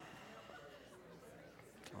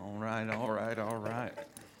All right.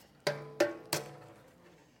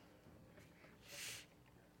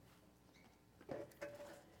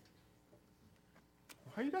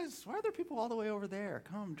 Why are there people all the way over there?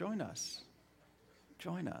 Come, join us.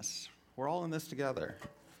 Join us. We're all in this together,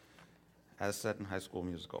 as said in High School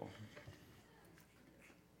Musical.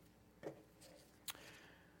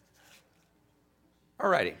 All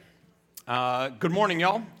righty. Good morning,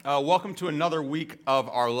 y'all. Welcome to another week of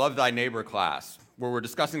our Love Thy Neighbor class, where we're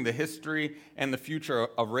discussing the history and the future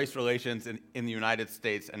of race relations in the United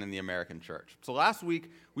States and in the American church. So last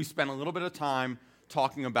week, we spent a little bit of time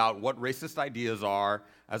talking about what racist ideas are,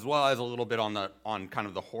 as well as a little bit on kind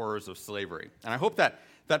of the horrors of slavery. And I hope that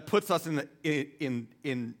puts us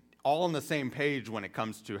in all on the same page when it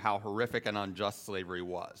comes to how horrific and unjust slavery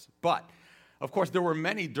was. But, of course, there were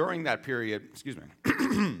many during that period,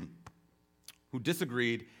 who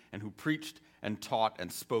disagreed and who preached and taught and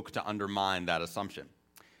spoke to undermine that assumption.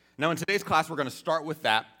 Now, in today's class, we're going to start with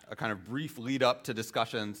that, a kind of brief lead up to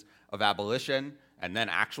discussions of abolition, and then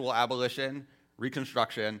actual abolition,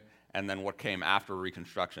 Reconstruction, and then what came after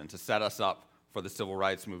Reconstruction to set us up for the Civil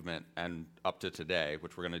Rights Movement and up to today,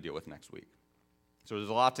 which we're going to deal with next week. So there's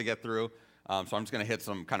a lot to get through, so I'm just going to hit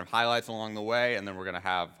some kind of highlights along the way, and then we're going to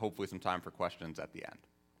have, hopefully, some time for questions at the end.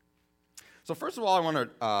 So first of all, I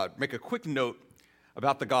want to make a quick note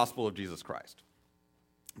about the gospel of Jesus Christ,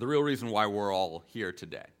 the real reason why we're all here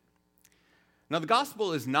today. Now, the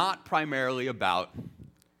gospel is not primarily about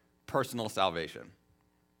personal salvation.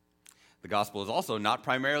 The gospel is also not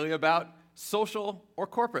primarily about social or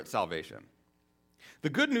corporate salvation. The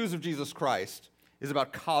good news of Jesus Christ is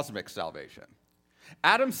about cosmic salvation.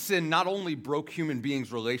 Adam's sin not only broke human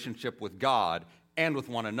beings' relationship with God and with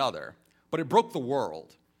one another, but it broke the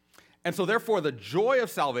world. And so therefore, the joy of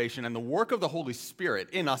salvation and the work of the Holy Spirit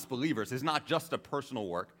in us believers is not just a personal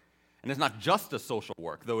work, and it's not just a social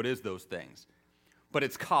work, though it is those things, but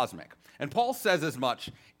it's cosmic. And Paul says as much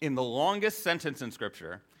in the longest sentence in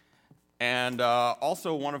Scripture, and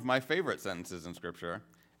also one of my favorite sentences in Scripture,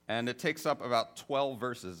 and it takes up about 12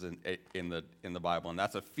 verses in the Bible, and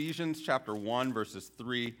that's Ephesians chapter 1, verses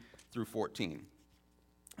 3 through 14.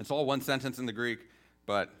 It's all one sentence in the Greek,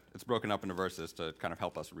 but it's broken up into verses to kind of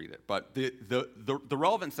help us read it. But the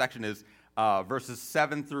relevant section is verses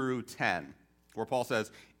 7 through 10, where Paul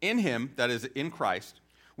says, "In him," that is, in Christ,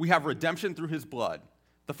 "we have redemption through his blood,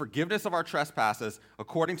 the forgiveness of our trespasses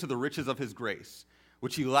according to the riches of his grace,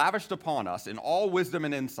 which he lavished upon us in all wisdom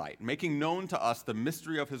and insight, making known to us the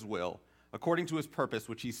mystery of his will, according to his purpose,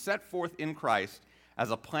 which he set forth in Christ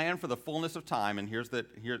as a plan for the fullness of time," and here's the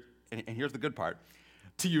good part,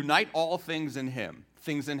 "to unite all things in him,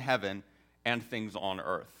 things in heaven and things on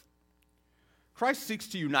earth." Christ seeks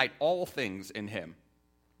to unite all things in him,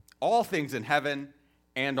 all things in heaven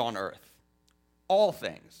and on earth, all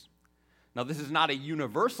things. Now, this is not a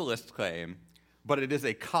universalist claim, but it is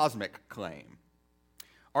a cosmic claim.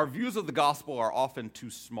 Our views of the gospel are often too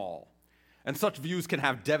small, and such views can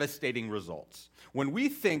have devastating results. When we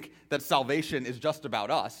think that salvation is just about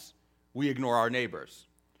us, we ignore our neighbors.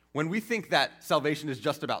 When we think that salvation is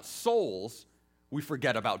just about souls, we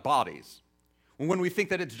forget about bodies. When we think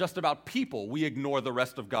that it's just about people, we ignore the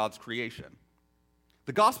rest of God's creation.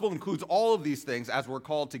 The gospel includes all of these things as we're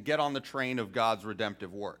called to get on the train of God's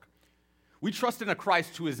redemptive work. We trust in a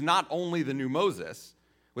Christ who is not only the new Moses,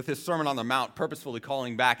 with his Sermon on the Mount purposefully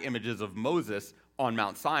calling back images of Moses on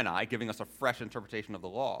Mount Sinai, giving us a fresh interpretation of the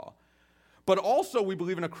law, but also we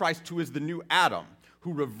believe in a Christ who is the new Adam,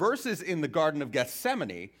 who reverses in the Garden of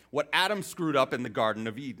Gethsemane what Adam screwed up in the Garden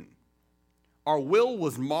of Eden. Our will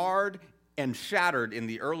was marred and shattered in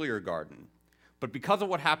the earlier garden, but because of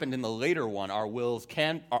what happened in the later one, our wills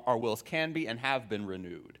can be and have been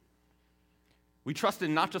renewed. We trust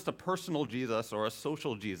in not just a personal Jesus or a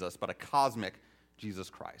social Jesus, but a cosmic Jesus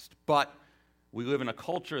Christ. But we live in a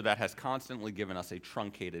culture that has constantly given us a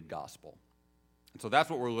truncated gospel. And so that's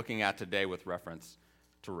what we're looking at today with reference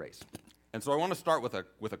to race. And so I want to start with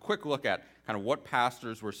a quick look at kind of what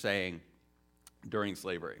pastors were saying during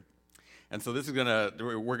slavery. And so this is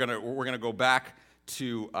we're gonna go back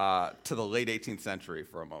to the late 18th century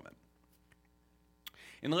for a moment.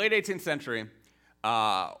 In the late 18th century,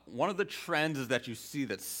 one of the trends is that you see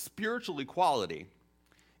that spiritual equality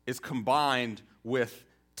is combined with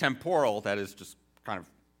temporal, that is just kind of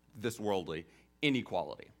this worldly,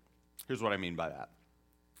 inequality. Here's what I mean by that.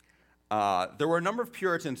 There were a number of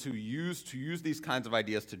Puritans who used these kinds of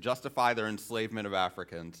ideas to justify their enslavement of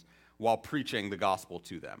Africans while preaching the gospel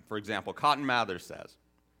to them. For example, Cotton Mather says,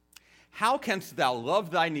 "How canst thou love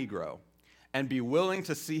thy Negro and be willing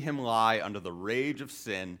to see him lie under the rage of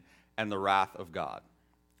sin and the wrath of God?"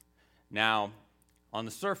 Now, On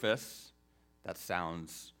the surface, that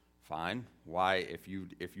sounds fine. Why, if you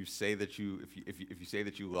say that you say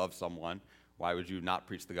that you love someone, why would you not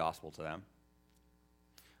preach the gospel to them?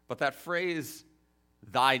 But that phrase,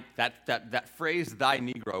 thy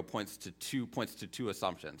Negro, points to two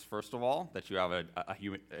assumptions. First of all, that you have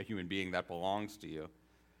a human being that belongs to you.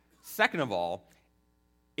 Second of all,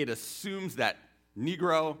 it assumes that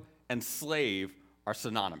Negro and slave are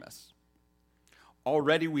synonymous.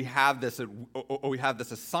 Already we have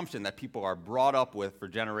this assumption that people are brought up with for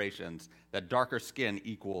generations that darker skin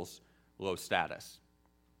equals low status.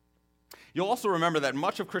 You'll also remember that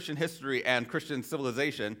much of Christian history and Christian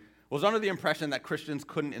civilization was under the impression that Christians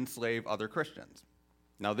couldn't enslave other Christians.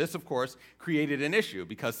 Now this, of course, created an issue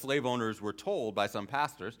because slave owners were told by some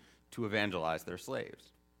pastors to evangelize their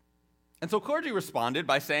slaves. And so clergy responded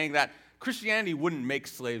by saying that Christianity wouldn't make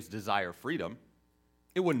slaves desire freedom.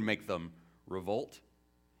 It wouldn't make them revolt.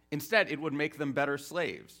 Instead, it would make them better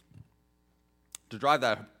slaves. To drive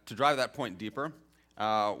that point deeper,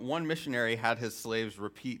 one missionary had his slaves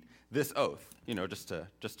repeat this oath,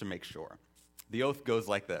 just to make sure. The oath goes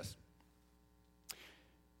like this: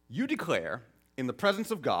 "You declare in the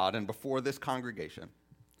presence of God and before this congregation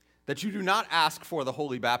that you do not ask for the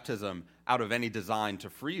holy baptism out of any design to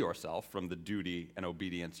free yourself from the duty and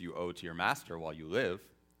obedience you owe to your master while you live,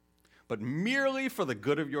 but merely for the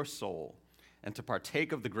good of your soul and to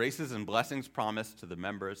partake of the graces and blessings promised to the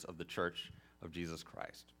members of the Church of Jesus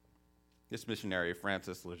Christ." This missionary,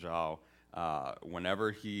 Francis Lejeune,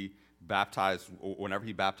 whenever he baptized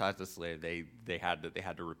a slave, they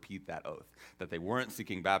had to repeat that oath, that they weren't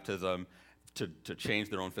seeking baptism to change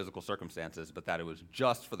their own physical circumstances, but that it was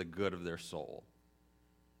just for the good of their soul.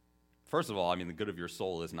 First of all, the good of your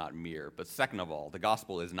soul is not mere, but second of all, the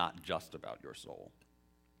gospel is not just about your soul.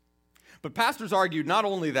 But pastors argued not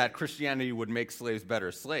only that Christianity would make slaves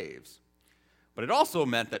better slaves, but it also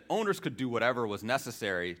meant that owners could do whatever was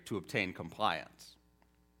necessary to obtain compliance.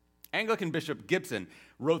 Anglican Bishop Gibson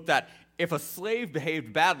wrote that if a slave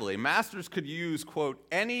behaved badly, masters could use, quote,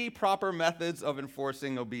 any proper methods of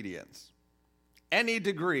enforcing obedience, any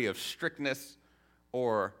degree of strictness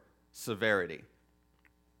or severity.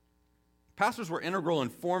 Pastors were integral in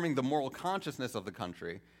forming the moral consciousness of the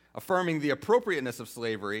country, affirming the appropriateness of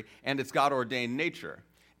slavery and its God-ordained nature.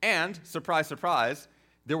 And, surprise, surprise,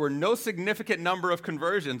 there were no significant number of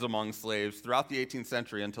conversions among slaves throughout the 18th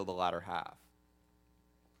century until the latter half.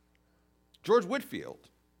 George Whitefield,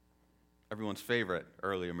 everyone's favorite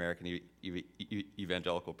early American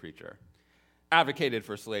evangelical preacher, advocated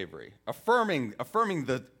for slavery, affirming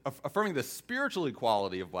the spiritual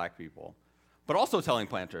equality of black people, but also telling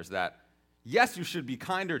planters that, yes, you should be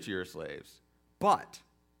kinder to your slaves, but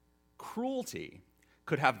cruelty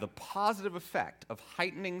could have the positive effect of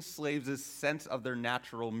heightening slaves' sense of their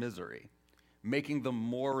natural misery, making them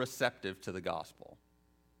more receptive to the gospel.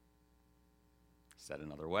 Said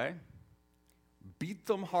another way, beat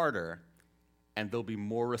them harder and they'll be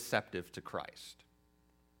more receptive to Christ.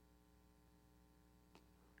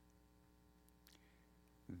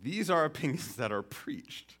 These are opinions that are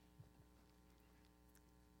preached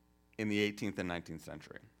in the 18th and 19th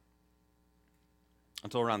century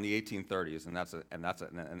until around the 1830s, and that's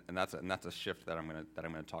a shift that I'm going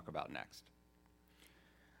to talk about next.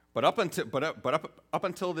 But up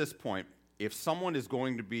until this point, if someone's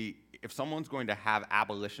going to have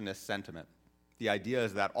abolitionist sentiment, the idea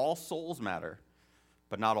is that all souls matter,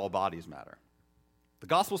 but not all bodies matter. The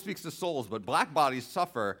gospel speaks to souls, but black bodies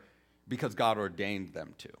suffer because God ordained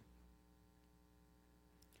them to.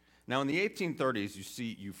 Now, in the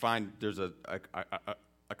 1830s, you find there's a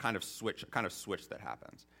kind of switch that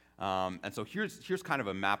happens, and so here's kind of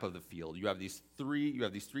a map of the field. You have these three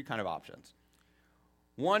kind of options.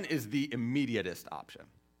 One is the immediatist option.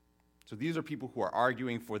 So these are people who are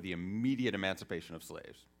arguing for the immediate emancipation of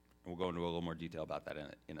slaves. And we'll go into a little more detail about that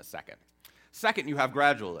in a second. Second, you have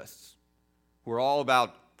gradualists, who are all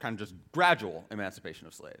about kind of just gradual emancipation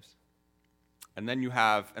of slaves. And then you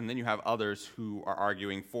have others who are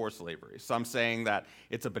arguing for slavery. Some saying that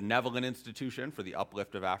it's a benevolent institution for the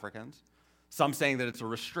uplift of Africans. Some saying that it's a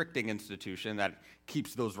restricting institution that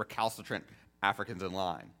keeps those recalcitrant Africans in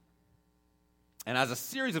line. And as a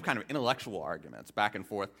series of kind of intellectual arguments back and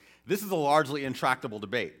forth, this is a largely intractable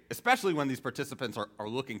debate, especially when these participants are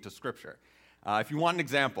looking to Scripture. If you want an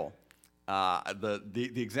example,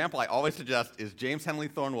 the example I always suggest is James Henley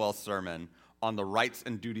Thornwell's sermon on the rights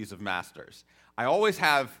and duties of masters. I always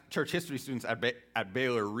have church history students at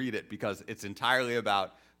Baylor read it because it's entirely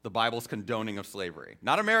about the Bible's condoning of slavery.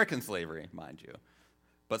 Not American slavery, mind you,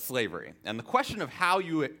 but slavery. And the question of how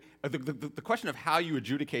you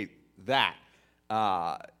adjudicate that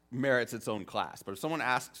merits its own class. But if someone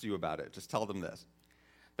asks you about it, just tell them this: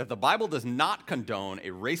 that the Bible does not condone a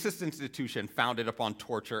racist institution founded upon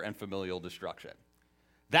torture and familial destruction.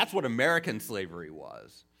 That's what American slavery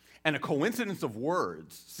was. And a coincidence of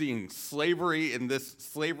words, seeing slavery in this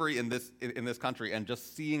country and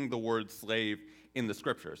just seeing the word slave in the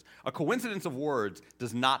scriptures. A coincidence of words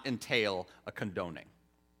does not entail a condoning.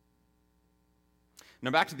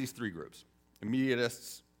 Now back to these three groups: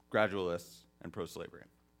 immediatists, gradualists, and pro-slavery.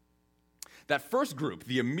 That first group,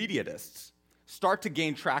 the immediatists, start to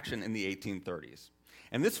gain traction in the 1830s.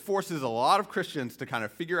 And this forces a lot of Christians to kind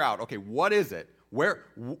of figure out, okay, what is it? Where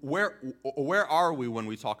are we when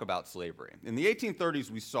we talk about slavery? In the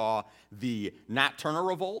 1830s, we saw the Nat Turner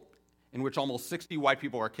Revolt, in which almost 60 white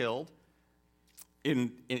people are killed.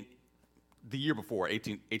 In the year before,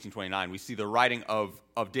 1829, we see the writing of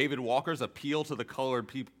David Walker's appeal to the colored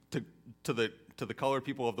people, to the colored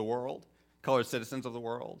people of the world, colored citizens of the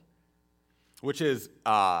world, which is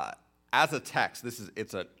as a text.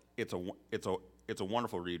 It's a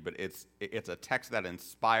wonderful read, but it's a text that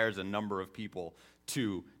inspires a number of people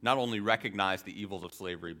to not only recognize the evils of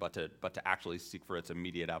slavery, but to actually seek for its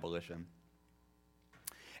immediate abolition.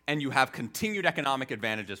 And you have continued economic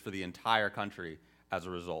advantages for the entire country as a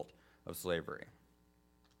result of slavery.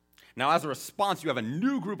 Now, as a response, you have a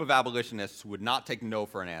new group of abolitionists who would not take no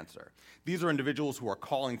for an answer. These are individuals who are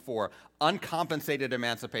calling for uncompensated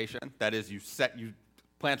emancipation. That is,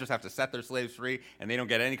 planters have to set their slaves free, and they don't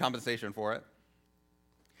get any compensation for it.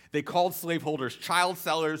 They called slaveholders child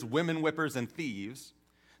sellers, women whippers, and thieves.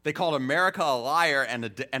 They called America a liar and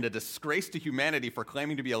a disgrace to humanity for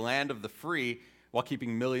claiming to be a land of the free while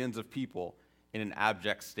keeping millions of people in an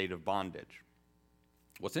abject state of bondage.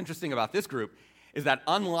 What's interesting about this group is that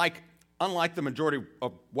unlike the majority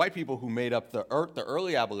of white people who made up the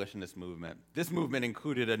early abolitionist movement, this movement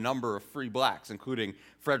included a number of free blacks, including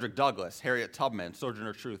Frederick Douglass, Harriet Tubman,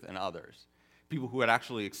 Sojourner Truth, and others. People who had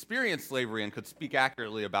actually experienced slavery and could speak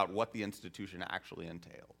accurately about what the institution actually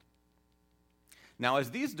entailed. Now,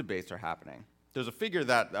 as these debates are happening, there's a figure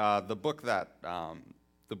that the book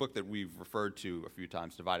that we've referred to a few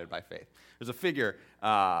times, Divided by Faith. There's a figure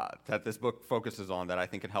that this book focuses on that I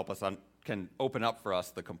think can help us can open up for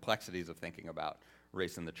us the complexities of thinking about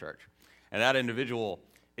race in the church. And that individual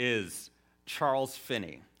is Charles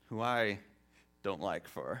Finney, who I don't like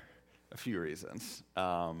for a few reasons.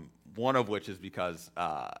 One of which is because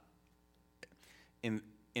in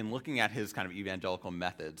looking at his kind of evangelical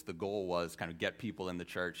methods, the goal was kind of get people in the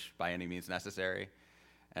church by any means necessary.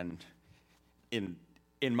 And in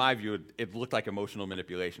my view, it looked like emotional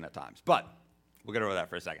manipulation at times. But we'll get over that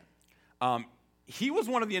for a second. He was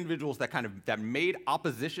one of the individuals that made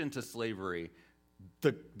opposition to slavery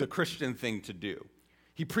the Christian thing to do.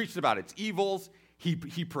 He preached about its evils.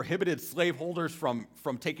 He prohibited slaveholders from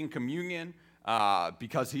taking communion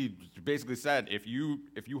because he basically said, if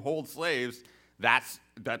you hold slaves,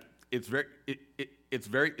 it's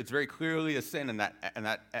very clearly a sin, and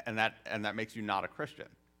that makes you not a Christian.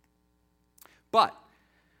 But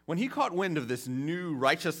when he caught wind of this new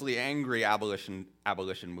righteously angry abolition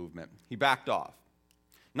movement, he backed off.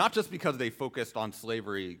 Not just because they focused on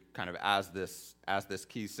slavery kind of as this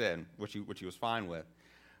key sin, which he was fine with,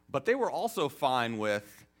 but they were also fine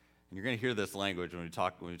with, and you're going to hear this language when we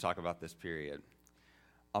talk about this period,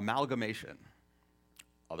 amalgamation,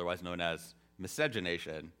 otherwise known as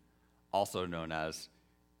miscegenation, also known as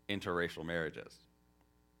interracial marriages.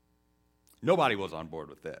 Nobody was on board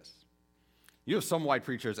with this. You have some white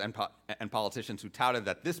preachers and politicians who touted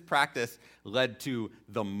that this practice led to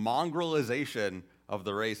the mongrelization of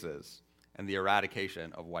the races and the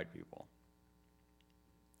eradication of white people.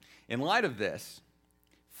 In light of this,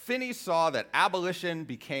 Finney saw that abolition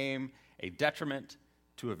became a detriment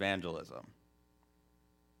to evangelism,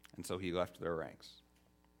 and so he left their ranks.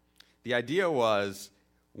 The idea was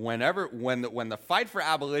when the fight for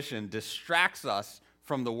abolition distracts us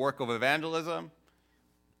from the work of evangelism,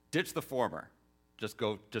 ditch the former, just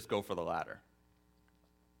go for the latter.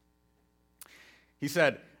 He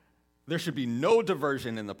said, there should be no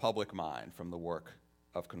diversion in the public mind from the work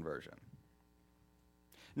of conversion.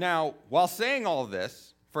 Now, while saying all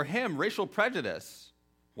this, for him, racial prejudice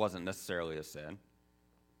wasn't necessarily a sin.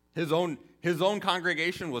 His own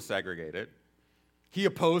congregation was segregated. He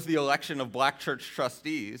opposed the election of black church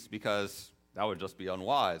trustees because that would just be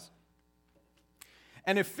unwise.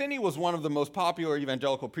 And if Finney was one of the most popular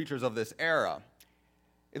evangelical preachers of this era,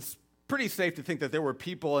 it's pretty safe to think that there were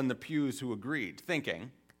people in the pews who agreed,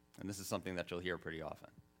 thinking, and this is something that you'll hear pretty often,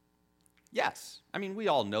 yes, I mean, we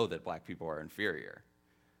all know that black people are inferior,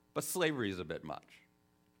 but slavery is a bit much.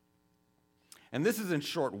 And this is, in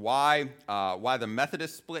short, why the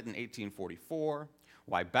Methodists split in 1844,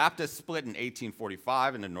 why Baptists split in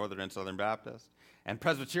 1845 into Northern and Southern Baptists, and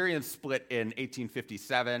Presbyterians split in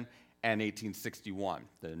 1857 and 1861,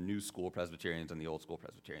 the New School Presbyterians and the Old School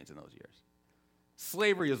Presbyterians in those years.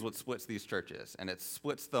 Slavery is what splits these churches, and it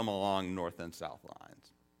splits them along north and south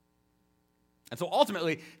lines. And so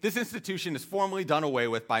ultimately, this institution is formally done away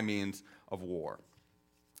with by means of war.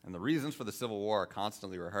 And the reasons for the Civil War are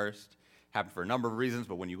constantly rehearsed, happen for a number of reasons,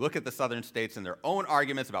 but when you look at the southern states and their own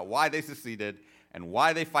arguments about why they seceded and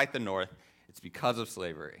why they fight the North, it's because of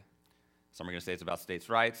slavery. Some are going to say it's about states'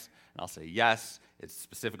 rights, and I'll say yes, it's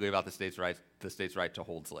specifically about the states' right to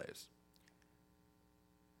hold slaves.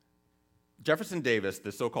 Jefferson Davis,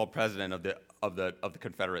 the so-called president of the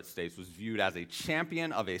Confederate States, was viewed as a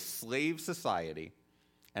champion of a slave society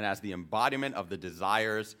and as the embodiment of the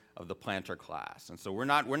desires of the planter class. And so we're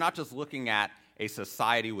not just looking at a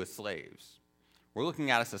society with slaves. We're looking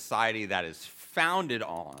at a society that is founded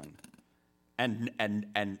on and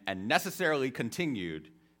necessarily continued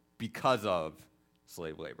because of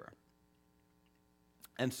slave labor.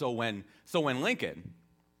 And so when Lincoln,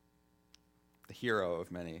 the hero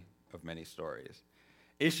of many stories,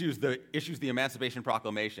 issues the Emancipation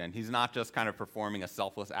Proclamation, he's not just kind of performing a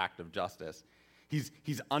selfless act of justice.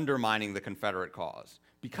 He's undermining the Confederate cause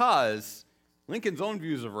because Lincoln's own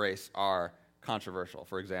views of race are controversial.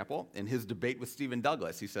 For example, in his debate with Stephen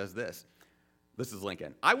Douglas, he says this. This is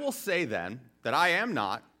Lincoln. "I will say then that I am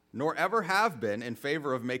not, nor ever have been, in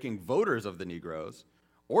favor of making voters of the Negroes,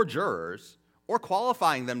 or jurors, or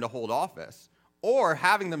qualifying them to hold office, or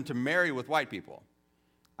having them to marry with white people.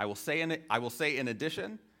 I will say in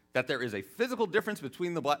addition that there is a physical difference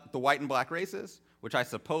between the white and black races, which I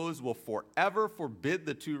suppose will forever forbid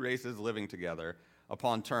the two races living together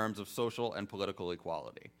upon terms of social and political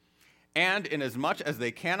equality. And inasmuch as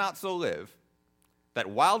they cannot so live, that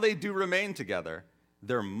while they do remain together,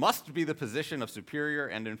 there must be the position of superior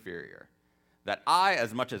and inferior, that I,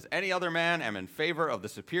 as much as any other man, am in favor of the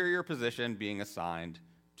superior position being assigned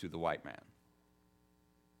to the white man."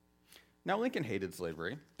 Now, Lincoln hated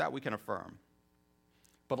slavery, that we can affirm.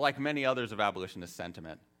 But like many others of abolitionist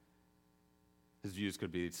sentiment, his views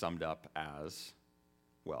could be summed up as,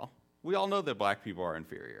 well, we all know that black people are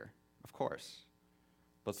inferior, of course,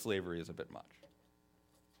 but slavery is a bit much.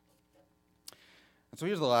 And so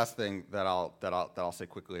here's the last thing that I'll say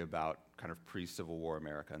quickly about kind of pre-Civil War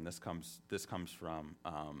America, and this comes from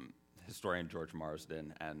historian George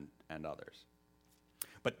Marsden and others.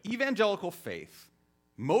 But evangelical faith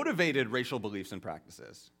motivated racial beliefs and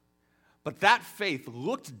practices, but that faith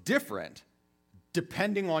looked different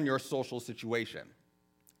depending on your social situation.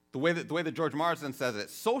 The way that George Marsden says it,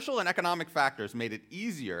 social and economic factors made it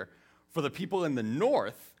easier for the people in the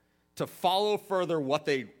North to follow further what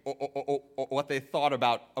they thought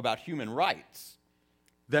about human rights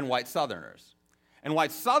than white Southerners. And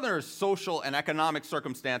white Southerners' social and economic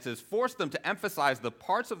circumstances forced them to emphasize the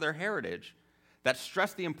parts of their heritage that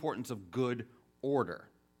stressed the importance of good order.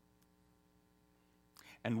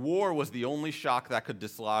 And war was the only shock that could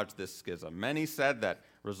dislodge this schism. Many said that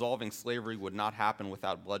resolving slavery would not happen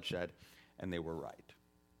without bloodshed, and they were right.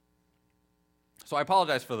 So I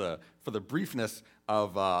apologize for the briefness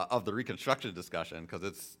of the Reconstruction discussion,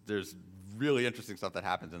 because there's really interesting stuff that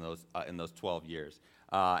happens in those 12 years.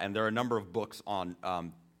 And there are a number of books on.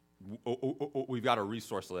 We've got a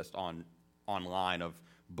resource list online of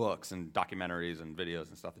books and documentaries and videos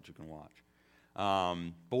and stuff that you can watch.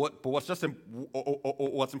 But what's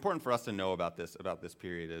important for us to know about this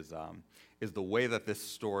period is the way that this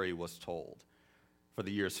story was told for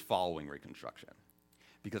the years following Reconstruction.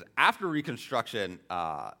 Because after Reconstruction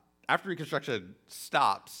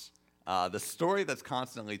stops, the story that's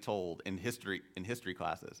constantly told in history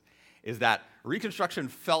classes is that Reconstruction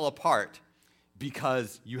fell apart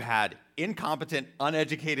because you had incompetent,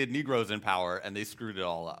 uneducated Negroes in power and they screwed it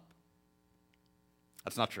all up.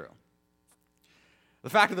 That's not true. The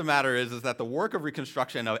fact of the matter is that the work of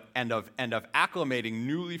Reconstruction and of acclimating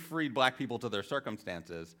newly freed black people to their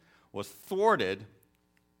circumstances was thwarted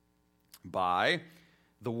by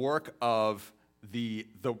the work of the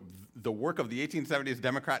 1870s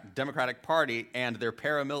Democratic Party and their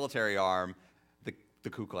paramilitary arm, the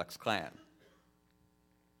Ku Klux Klan.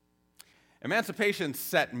 Emancipation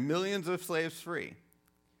set millions of slaves free,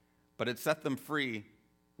 but it set them free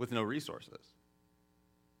with no resources.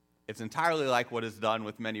 It's entirely like what is done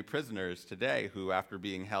with many prisoners today who, after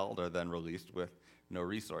being held, are then released with no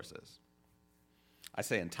resources. I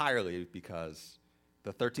say entirely because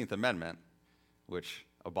the 13th Amendment, which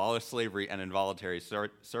abolished slavery and involuntary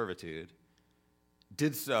servitude,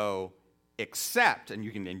 did so except, and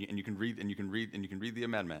you can read the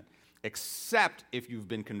amendment, except if you've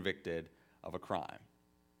been convicted of a crime.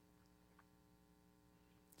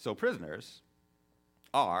 So prisoners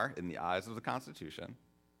are, in the eyes of the Constitution,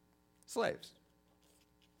 slaves.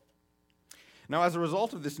 Now, as a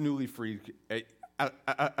result of this newly freed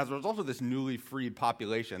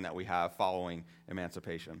population that we have following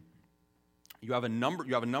emancipation, you have a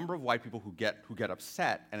number of white people who get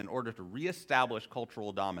upset, and in order to reestablish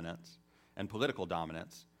cultural dominance and political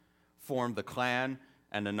dominance, formed the Klan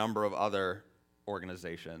and a number of other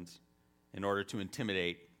organizations in order to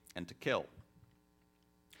intimidate and to kill.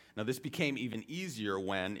 Now, this became even easier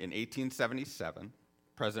when, in 1877,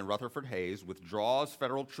 President Rutherford Hayes withdraws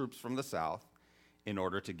federal troops from the South in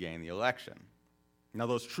order to gain the election. Now,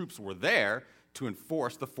 those troops were there to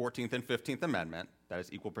enforce the 14th and 15th Amendment, that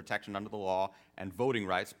is equal protection under the law and voting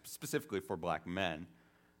rights, specifically for black men.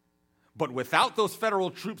 But without those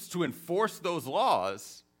federal troops to enforce those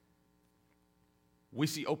laws, we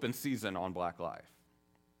see open season on black life.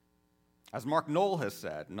 As Mark Knoll has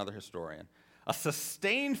said, another historian, a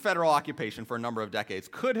sustained federal occupation for a number of decades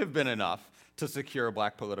could have been enough to secure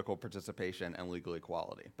black political participation and legal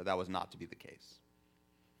equality, but that was not to be the case.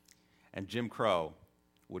 And Jim Crow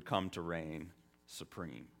would come to reign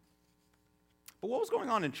supreme. But what was going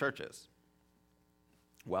on in churches?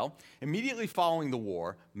 Well, immediately following the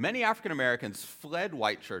war, many African Americans fled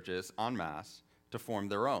white churches en masse to form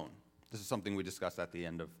their own. This is something we discussed at the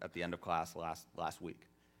end of class last week.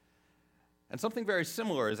 And something very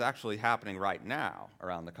similar is actually happening right now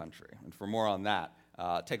around the country. And for more on that,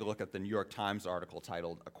 take a look at the New York Times article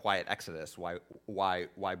titled "A Quiet Exodus: Why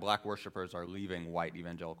Black Worshipers Are Leaving White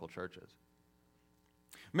Evangelical Churches."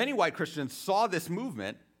 Many white Christians saw this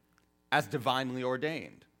movement as divinely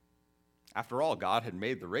ordained. After all, God had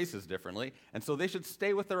made the races differently, and so they should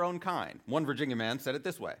stay with their own kind. One Virginia man said it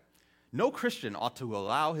this way: "No Christian ought to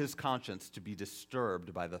allow his conscience to be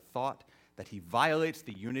disturbed by the thought that he violates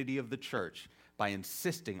the unity of the church by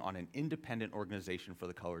insisting on an independent organization for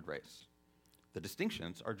the colored race. The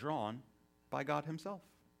distinctions are drawn by God himself."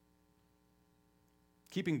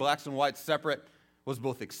 Keeping blacks and whites separate was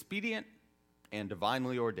both expedient and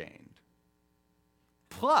divinely ordained.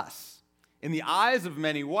 Plus, in the eyes of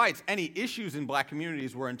many whites, any issues in black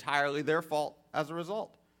communities were entirely their fault as a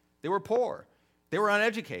result. They were poor, they were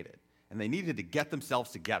uneducated, and they needed to get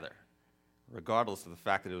themselves together, regardless of the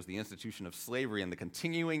fact that it was the institution of slavery and the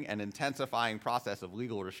continuing and intensifying process of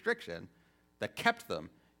legal restriction that kept them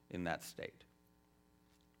in that state.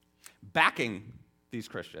 Backing these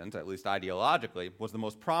Christians, at least ideologically, was the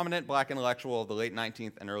most prominent black intellectual of the late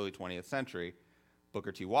 19th and early 20th century,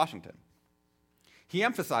 Booker T. Washington. He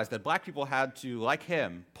emphasized that black people had to, like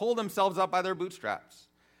him, pull themselves up by their bootstraps,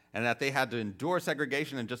 and that they had to endure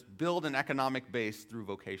segregation and just build an economic base through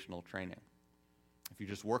vocational training. If you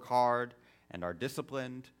just work hard and are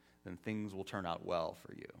disciplined, then things will turn out well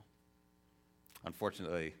for you.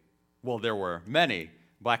 Unfortunately, there were many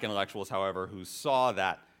black intellectuals, however, who saw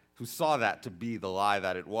that to be the lie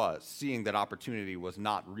that it was, seeing that opportunity was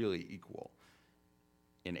not really equal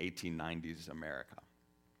in 1890s America.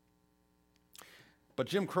 But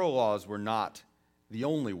Jim Crow laws were not the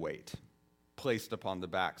only weight placed upon the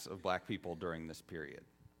backs of black people during this period.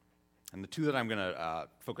 And the two that I'm going to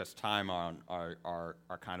focus time on are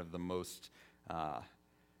kind of the most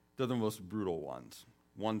brutal ones,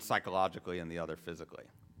 one psychologically and the other physically.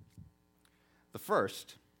 The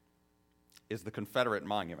first is the Confederate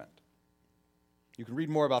Monument. You can read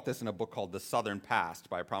more about this in a book called The Southern Past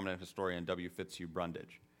by a prominent historian, W. Fitzhugh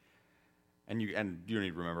Brundage. And you don't need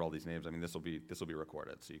to remember all these names. I mean, this will be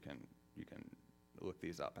recorded, so you can look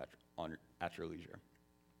these up at your leisure.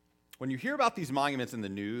 When you hear about these monuments in the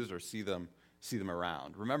news or see them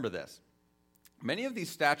around, remember this: many of these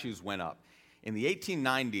statues went up in the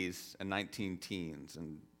 1890s and 19-teens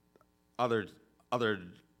and other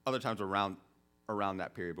times around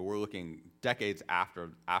that period, but we're looking decades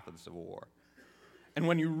after the Civil War. And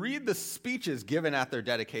when you read the speeches given at their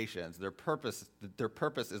dedications, their purpose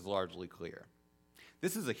is largely clear.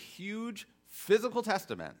 This is a huge physical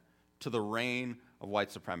testament to the reign of white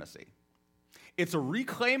supremacy. It's a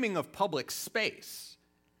reclaiming of public space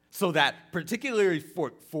so that, particularly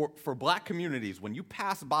for black communities, when you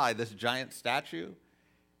pass by this giant statue,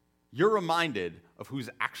 you're reminded of who's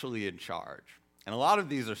actually in charge. And a lot of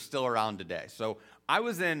these are still around today. So I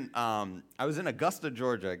was in Augusta,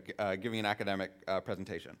 Georgia, giving an academic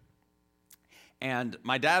presentation. And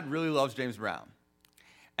my dad really loves James Brown.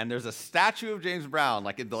 And there's a statue of James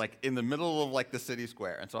Brown in the middle of the city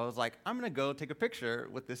square. And so I was like, I'm going to go take a picture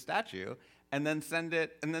with this statue and then send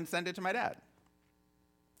it to my dad.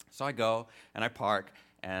 So I go and I park,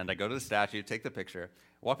 And I go to the statue, take the picture,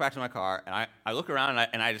 walk back to my car, and I look around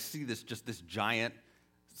and I just see this giant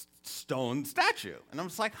stone statue. And I'm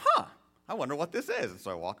just like, I wonder what this is. And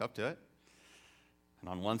so I walk up to it. And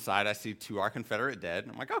on one side, I see "To Our Confederate Dead."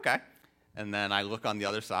 And I'm like, okay. And then I look on the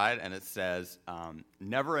other side, and it says,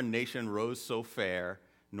 "Never a nation rose so fair,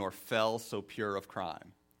 nor fell so pure of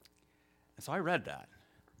crime." And so I read that.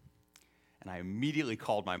 And I immediately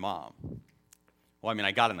called my mom. Well, I mean,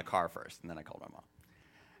 I got in the car first, and then I called my mom.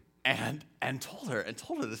 And told her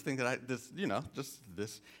this thing just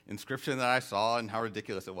this inscription that I saw and how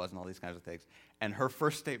ridiculous it was and all these kinds of things. And her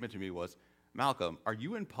first statement to me was, "Malcolm, are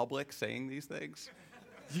you in public saying these things?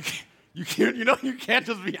 You can't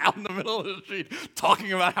just be out in the middle of the street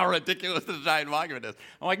talking about how ridiculous this giant monument is."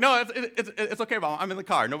 I'm like, "No, it's okay, Mom. I'm in the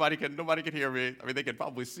car. Nobody can hear me. I mean, they can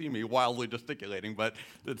probably see me wildly gesticulating, but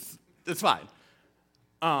it's fine."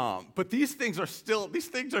 But these things are still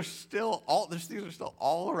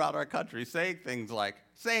all around our country saying things like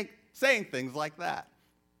that.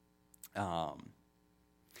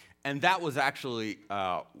 And that was actually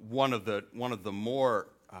one of the more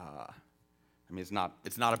it's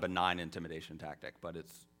not a benign intimidation tactic, but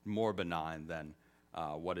it's more benign than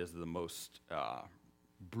what is the most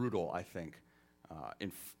brutal, I think,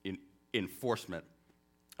 enforcement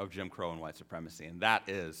of Jim Crow and white supremacy, and that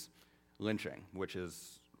is lynching, which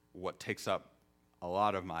is what takes up a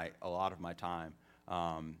lot of my time,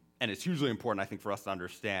 and it's hugely important, I think, for us to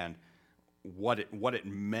understand what it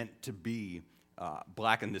meant to be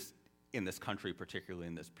black in this country, particularly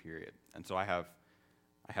in this period. And so I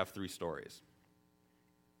have 3 stories.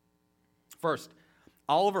 First,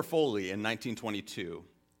 Oliver Foley in 1922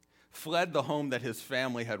 fled the home that his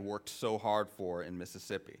family had worked so hard for in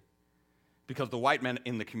Mississippi because the white men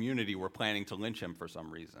in the community were planning to lynch him for some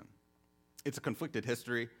reason. It's a conflicted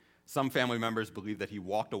history. Some family members believe that he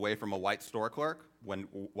walked away from a white store clerk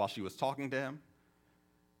while she was talking to him,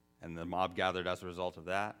 and the mob gathered as a result of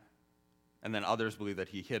that. And then others believe that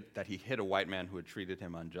he hit a white man who had treated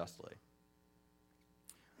him unjustly.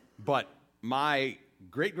 But my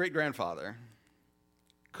great-great-grandfather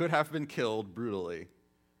could have been killed brutally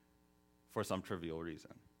for some trivial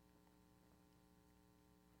reason.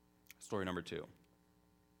 Story number 2.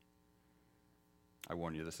 I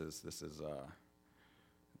warn you, this is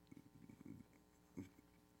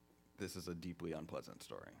a deeply unpleasant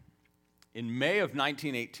story. In May of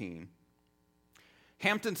 1918,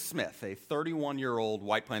 Hampton Smith, a 31-year-old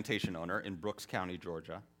white plantation owner in Brooks County,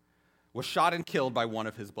 Georgia, was shot and killed by one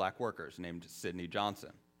of his black workers named Sidney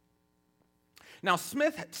Johnson. Now,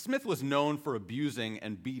 Smith was known for abusing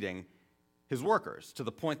and beating his workers to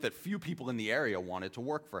the point that few people in the area wanted to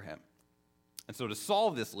work for him. And so to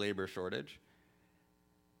solve this labor shortage,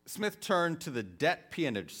 Smith turned to the debt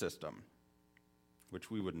peonage system,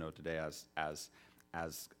 which we would know today as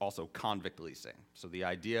also convict leasing. So the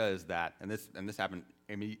idea is that, and this happened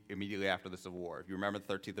immediately after the Civil War. If you remember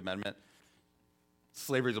the 13th Amendment,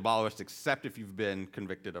 slavery is abolished except if you've been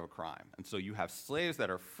convicted of a crime. And so you have slaves that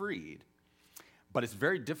are freed, but it's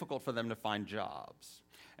very difficult for them to find jobs.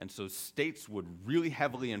 And so states would really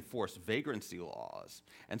heavily enforce vagrancy laws.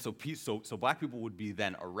 And so black people would be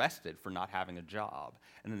then arrested for not having a job,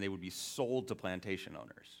 and then they would be sold to plantation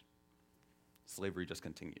owners. Slavery just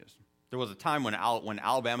continues. There was a time when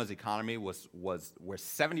Alabama's economy where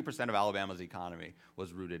 70% of Alabama's economy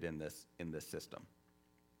was rooted in this system.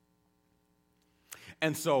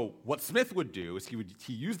 And so what Smith would do is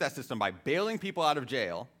he used that system by bailing people out of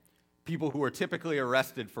jail, people who were typically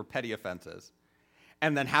arrested for petty offenses,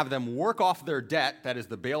 and then have them work off their debt, that is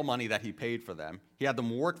the bail money that he paid for them. He had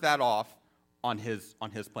them work that off on his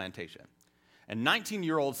plantation. And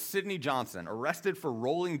 19-year-old Sidney Johnson, arrested for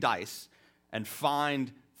rolling dice and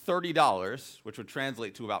fined $30, which would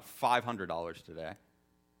translate to about $500 today.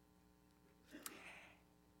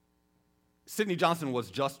 Sidney Johnson was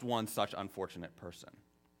just one such unfortunate person.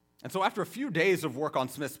 And so after a few days of work on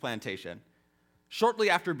Smith's plantation, shortly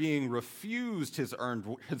after being refused his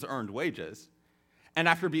earned wages, and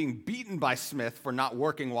after being beaten by Smith for not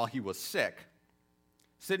working while he was sick,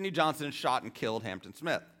 Sidney Johnson shot and killed Hampton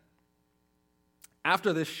Smith.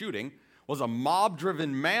 After this shooting was a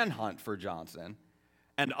mob-driven manhunt for Johnson,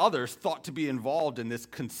 and others thought to be involved in this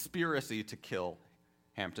conspiracy to kill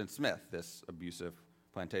Hampton Smith, this abusive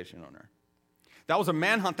plantation owner. That was a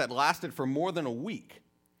manhunt that lasted for more than a week,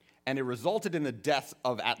 and it resulted in the deaths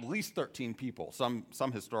of at least 13 people. Some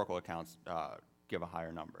historical accounts give a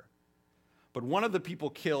higher number. But one of the people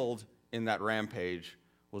killed in that rampage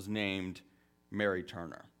was named Mary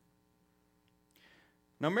Turner.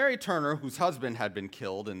 Now, Mary Turner, whose husband had been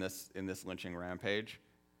killed in this lynching rampage,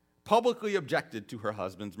 publicly objected to her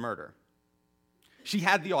husband's murder. She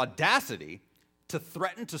had the audacity to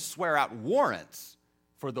threaten to swear out warrants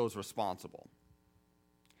for those responsible.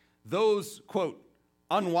 Those, quote,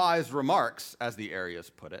 unwise remarks, as the areas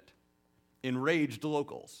put it, enraged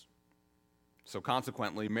locals. So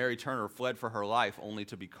consequently, Mary Turner fled for her life only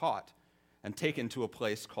to be caught and taken to a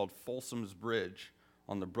place called Folsom's Bridge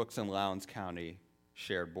on the Brooks and Lowndes County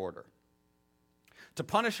shared border. To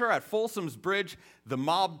punish her at Folsom's Bridge, the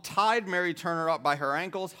mob tied Mary Turner up by her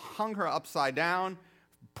ankles, hung her upside down,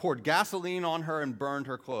 poured gasoline on her, and burned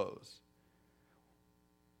her clothes.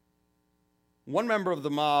 One member of the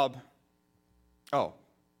mob, I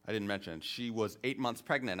didn't mention, she was 8 months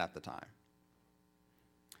pregnant at the time.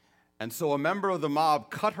 And so a member of the mob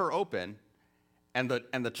cut her open, and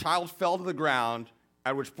the child fell to the ground,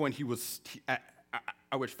 at which point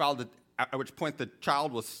the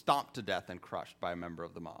child was stomped to death and crushed by a member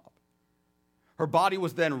of the mob. Her body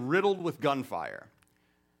was then riddled with gunfire.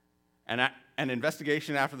 And an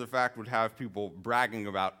investigation after the fact would have people bragging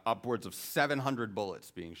about upwards of 700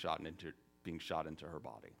 bullets being shot into her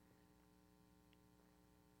body.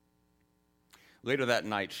 Later that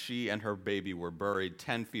night, she and her baby were buried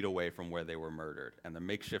 10 feet away from where they were murdered, and the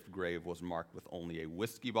makeshift grave was marked with only a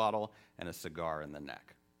whiskey bottle and a cigar in the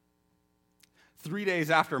neck. 3 days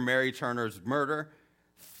after Mary Turner's murder,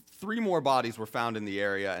 3 more bodies were found in the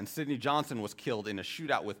area, and Sidney Johnson was killed in a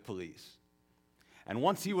shootout with police. And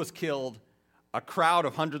once he was killed, a crowd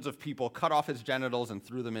of hundreds of people cut off his genitals and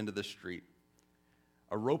threw them into the street.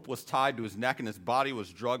 A rope was tied to his neck, and his body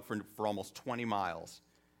was dragged for almost 20 miles.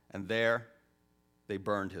 And there, they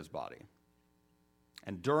burned his body.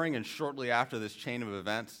 And during and shortly after this chain of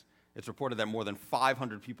events, it's reported that more than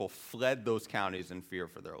 500 people fled those counties in fear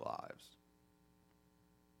for their lives.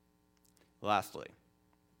 Lastly,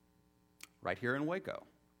 right here in Waco.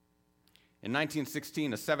 In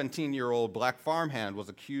 1916, a 17-year-old black farmhand was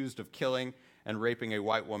accused of killing and raping a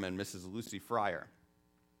white woman, Mrs. Lucy Fryer.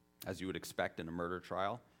 As you would expect in a murder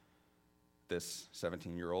trial, this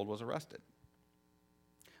 17-year-old was arrested.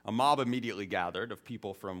 A mob immediately gathered of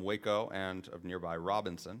people from Waco and of nearby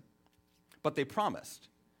Robinson, but they promised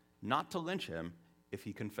not to lynch him if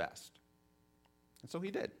he confessed. And so he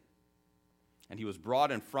did. And he was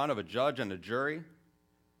brought in front of a judge and a jury.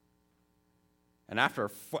 And after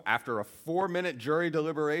a 4-minute jury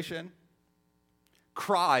deliberation,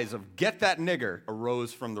 cries of "Get that nigger"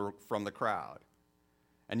 arose from the crowd.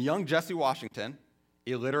 And young Jesse Washington,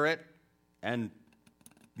 illiterate and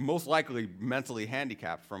most likely mentally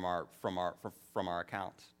handicapped from our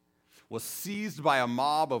accounts, was seized by a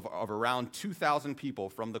mob of around 2,000 people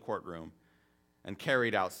from the courtroom and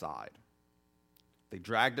carried outside. They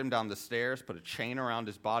dragged him down the stairs, put a chain around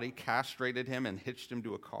his body, castrated him, and hitched him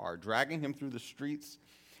to a car, dragging him through the streets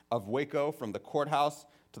of Waco from the courthouse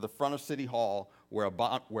to the front of City Hall, where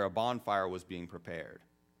a bonfire was being prepared.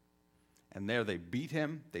 And there they beat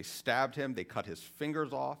him, they stabbed him, they cut his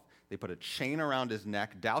fingers off, they put a chain around his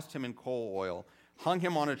neck, doused him in coal oil, hung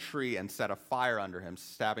him on a tree, and set a fire under him,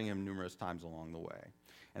 stabbing him numerous times along the way.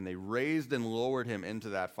 And they raised and lowered him into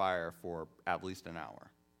that fire for at least an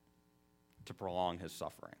hour to prolong his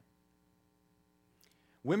suffering.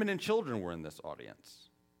 Women and children were in this audience.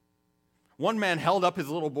 One man held up his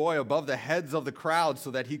little boy above the heads of the crowd so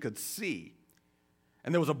that he could see.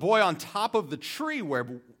 And there was a boy on top of the tree where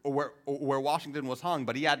Washington was hung,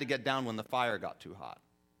 but he had to get down when the fire got too hot.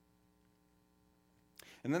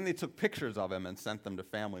 And then they took pictures of him and sent them to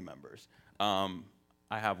family members. I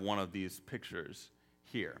have one of these pictures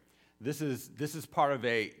here. This is part of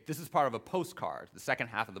a postcard. The second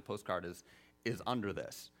half of the postcard is under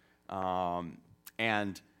this.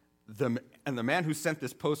 And the man who sent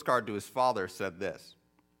this postcard to his father said this: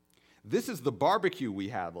 "This is the barbecue we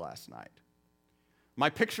had last night. My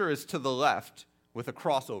picture is to the left with a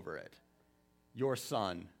cross over it. Your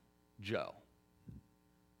son, Joe."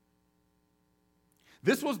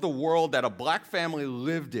 This was the world that a black family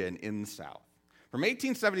lived in the South. From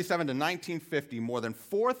 1877 to 1950, more than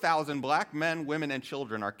 4,000 black men, women, and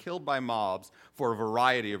children are killed by mobs for a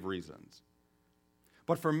variety of reasons.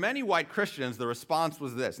 But for many white Christians, the response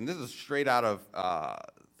was this, and this is straight out of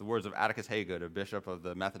the words of Atticus Haygood, a bishop of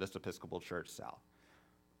the Methodist Episcopal Church South.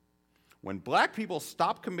 When black people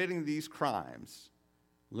stop committing these crimes,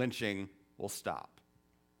 lynching will stop.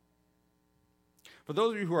 For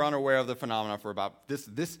those of you who are unaware of the phenomenon, for about this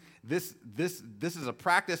is a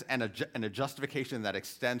practice and a justification that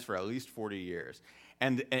extends for at least 40 years,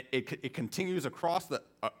 and it continues across the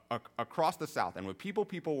South. And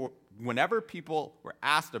whenever people were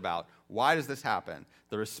asked about why does this happen,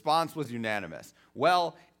 the response was unanimous.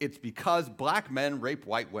 Well, it's because black men rape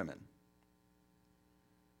white women.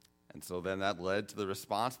 And so then that led to the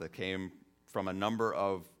response that came from a number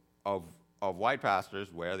of white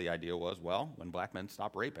pastors where the idea was, well, when black men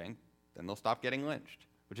stop raping, then they'll stop getting lynched,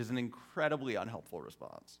 which is an incredibly unhelpful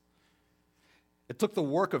response. It took the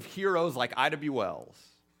work of heroes like Ida B. Wells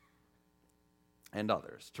and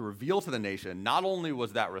others to reveal to the nation not only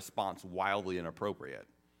was that response wildly inappropriate,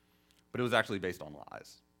 but it was actually based on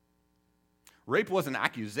lies. Rape was an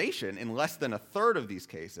accusation in less than a third of these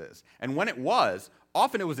cases, and when it was,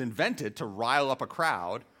 often it was invented to rile up a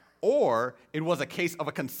crowd, or it was a case of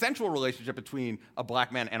a consensual relationship between a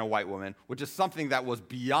black man and a white woman, which is something that was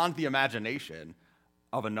beyond the imagination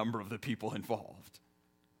of a number of the people involved.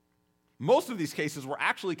 Most of these cases were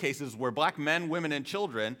actually cases where black men, women, and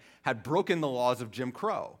children had broken the laws of Jim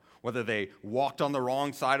Crow, whether they walked on the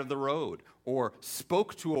wrong side of the road, or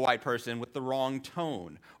spoke to a white person with the wrong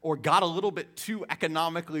tone, or got a little bit too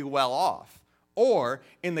economically well off, or,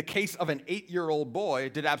 in the case of an 8-year-old boy,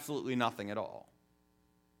 did absolutely nothing at all.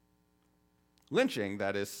 Lynching,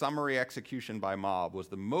 that is, summary execution by mob, was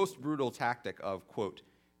the most brutal tactic of, quote,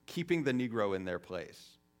 keeping the Negro in their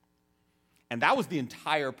place. And that was the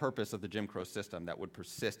entire purpose of the Jim Crow system that would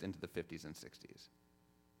persist into the 50s and 60s.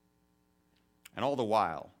 And all the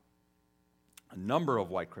while, a number of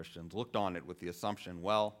white Christians looked on it with the assumption,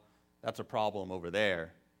 well, that's a problem over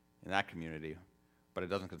there in that community, but it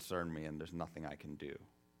doesn't concern me and there's nothing I can do.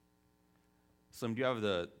 Slim, do you have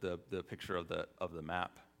the picture of the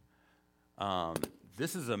map?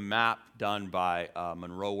 This is a map done by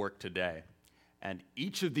Monroe Work Today. And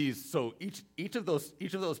each of these, so each of those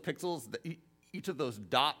pixels, each of those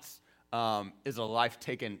dots is a life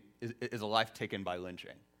taken by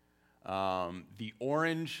lynching. The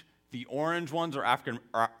orange ones are African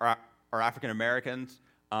Americans.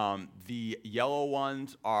 The yellow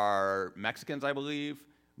ones are Mexicans, I believe.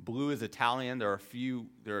 Blue is Italian. There are a few.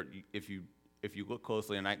 If you look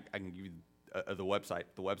closely, and I can give you the website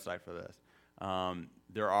for this.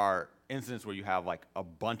 There are instances where you have like a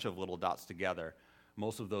bunch of little dots together.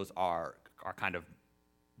 Most of those are kind of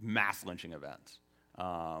mass lynching events,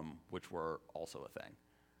 which were also a thing.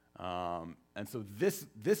 And so this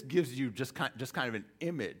gives you just kind of an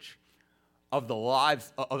image of the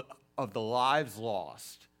lives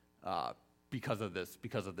lost because of this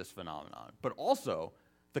phenomenon, but also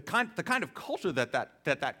the kind of culture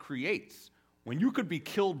that creates when you could be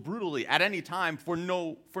killed brutally at any time for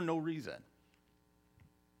no reason.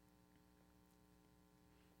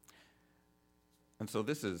 And so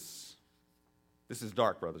this is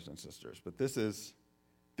dark, brothers and sisters, but this is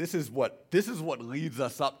what leads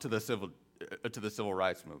us up to the civil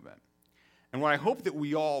rights movement. And what I hope that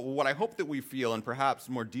we feel and perhaps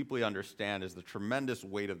more deeply understand is the tremendous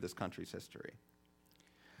weight of this country's history.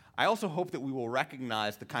 I also hope that we will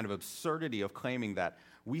recognize the kind of absurdity of claiming that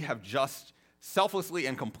we have just selflessly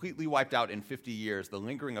and completely wiped out in 50 years the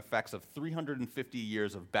lingering effects of 350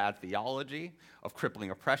 years of bad theology, of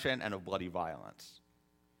crippling oppression, and of bloody violence.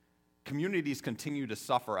 Communities continue to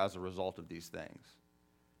suffer as a result of these things.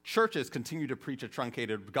 Churches continue to preach a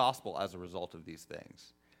truncated gospel as a result of these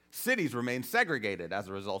things. Cities remain segregated as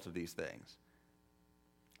a result of these things.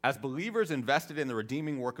 As believers invested in the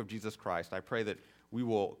redeeming work of Jesus Christ, I pray that we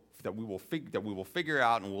will figure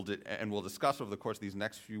out and we'll discuss over the course of these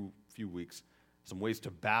next few weeks some ways to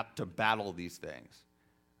battle these things.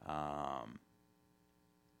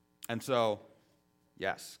 And so,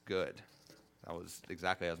 yes, good. That was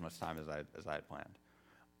exactly as much time as I had planned.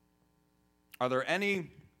 Are there any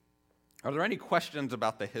questions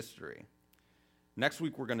about the history? Next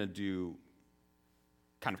week we're going to do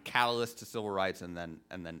kind of catalyst to civil rights and then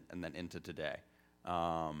into today.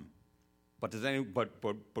 But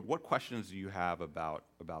what questions do you have about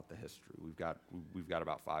the history? We've got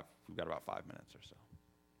about 5 minutes or so.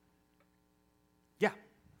 Yeah.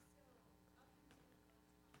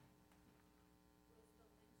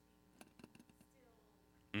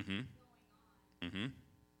 Mm-hmm. Mm-hmm.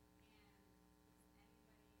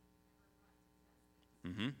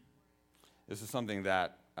 Mm-hmm. This is something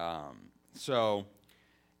that so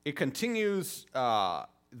it continues. The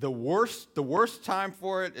worst time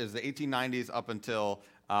for it is the 1890s up until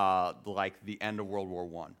like the end of World War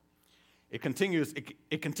I. It continues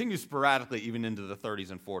sporadically even into the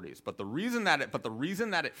 30s and 40s. But the reason that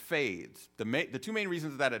it fades, the two main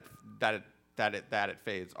reasons that it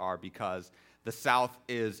fades are because the South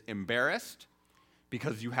is embarrassed,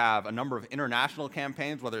 because you have a number of international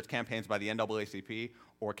campaigns, whether it's campaigns by the NAACP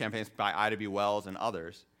or campaigns by Ida B. Wells and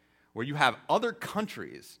others, where you have other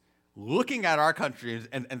countries looking at our countries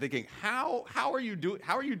and thinking, how are you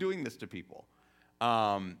doing this to people?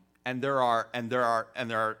 And there are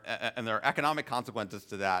economic consequences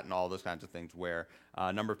to that and all those kinds of things where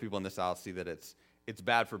a number of people in the South see that it's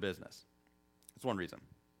bad for business. That's one reason.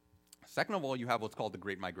 Second of all, you have what's called the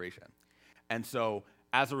Great Migration. And so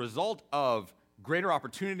as a result of greater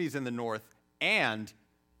opportunities in the North and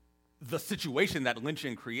the situation that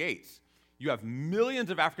lynching creates, you have millions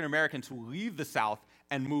of African Americans who leave the South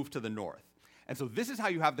and move to the North. And so this is how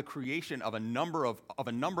you have the creation of a number of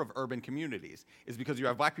urban communities, is because you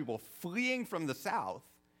have black people fleeing from the South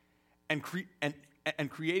and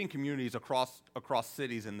creating communities across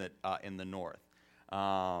cities in the North.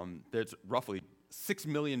 There's roughly 6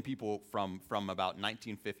 million people from about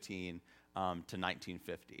 1915 to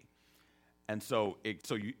 1950. And so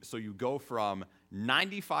you go from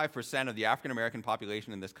 95% of the African American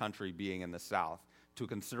population in this country being in the South to a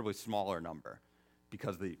considerably smaller number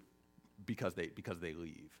because they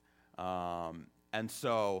leave. And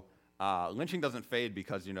so lynching doesn't fade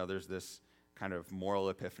because, there's this kind of moral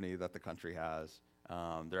epiphany that the country has.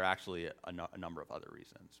 There are actually a number of other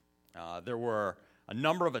reasons. There were a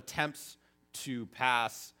number of attempts to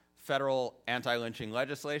pass federal anti-lynching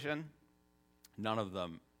legislation. None of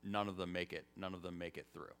them make it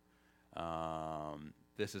through.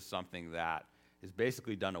 This is something that is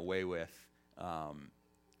basically done away with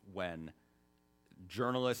when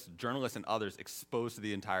journalists and others expose to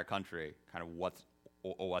the entire country kind of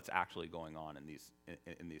what's actually going on in these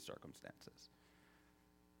circumstances.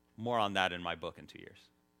 More on that in my book in 2 years.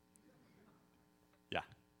 Yeah.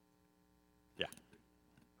 Yeah.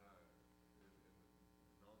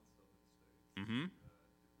 Mm-hmm.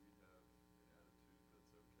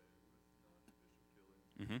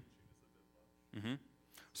 Mm-hmm. Mm-hmm.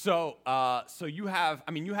 So you have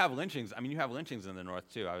lynchings. You have lynchings in the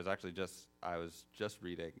North too. I was just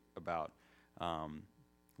reading about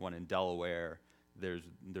one in Delaware. There's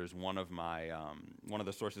one of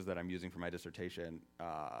the sources that I'm using for my dissertation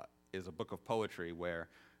is a book of poetry where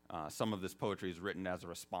some of this poetry is written as a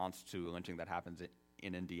response to lynching that happens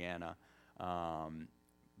in Indiana.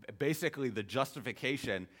 Basically, the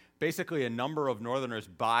justification. Basically, a number of Northerners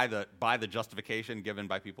buy the justification given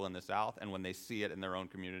by people in the South, and when they see it in their own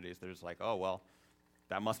communities, they're just like, oh well,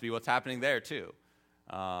 that must be what's happening there too.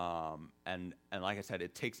 And like I said,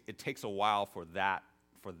 it takes a while for that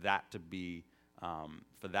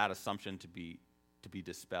assumption to be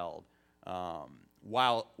dispelled.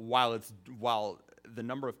 While the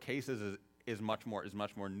number of cases is much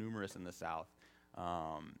more numerous in the South.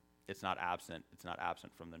 It's not absent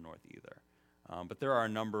from the North either. But there are a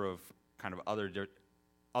number of kind of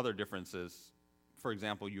other differences. For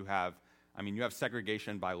example, you have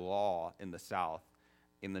segregation by law in the South.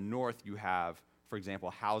 In the North, you have, for example,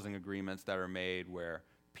 housing agreements that are made where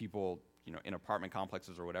people, in apartment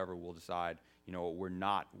complexes or whatever, will decide, we're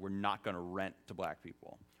not going to rent to black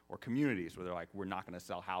people. Or communities where they're like, we're not going to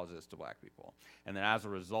sell houses to black people. And then as a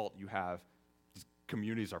result, you have these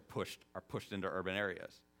communities are pushed into urban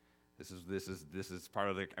areas. This is part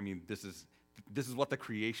of the. This is what the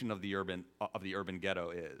creation of the urban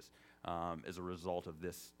ghetto is as a result of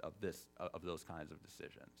those kinds of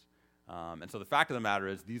decisions. And so the fact of the matter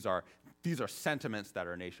is, these are sentiments that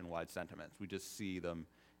are nationwide sentiments. We just see them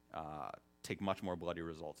take much more bloody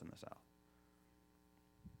results in the South.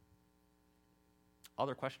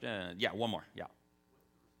 Other question? Yeah, one more. Yeah.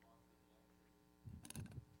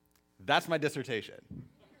 That's my dissertation.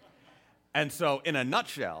 And so, in a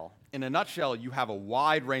nutshell, you have a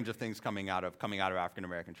wide range of things coming out of African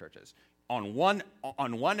American churches. On one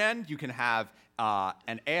end, you can have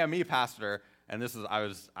an AME pastor, and this is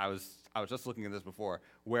I was just looking at this before,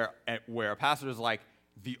 where a pastor is like,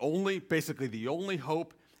 the only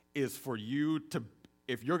hope is for you to,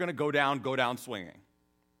 if you're going to go down swinging.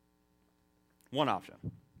 One option,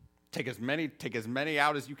 take as many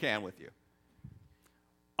out as you can with you.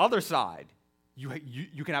 Other side.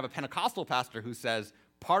 You can have a Pentecostal pastor who says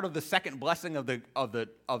part of the second blessing of the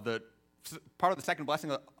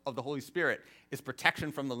Holy Spirit is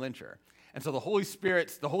protection from the lyncher, and so the Holy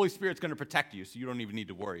Spirit's going to protect you, so you don't even need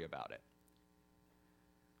to worry about it.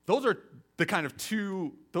 Those are the kind of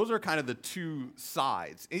the two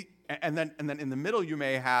sides, and then in the middle you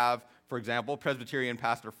may have, for example, Presbyterian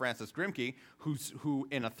pastor Francis Grimke, who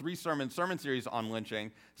in a 3-sermon series on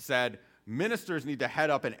lynching said ministers need to head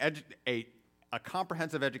up a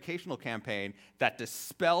comprehensive educational campaign that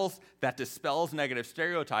dispels negative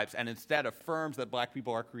stereotypes and instead affirms that black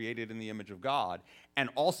people are created in the image of God, and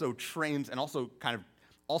also trains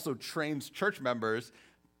church members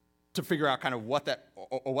to figure out kind of what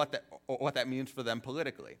that means for them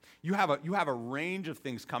politically. You have a range of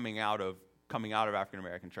things coming out of African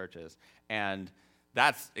American churches, and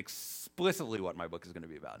that's explicitly what my book is going to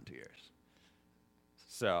be about in 2 years.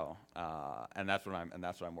 So, and that's what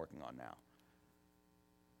I'm working on now.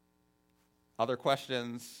 Other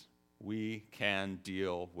questions? we can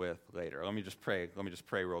deal with later. Let me just pray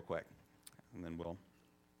real quick, and then we'll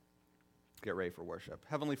get ready for worship.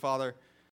 Heavenly Father,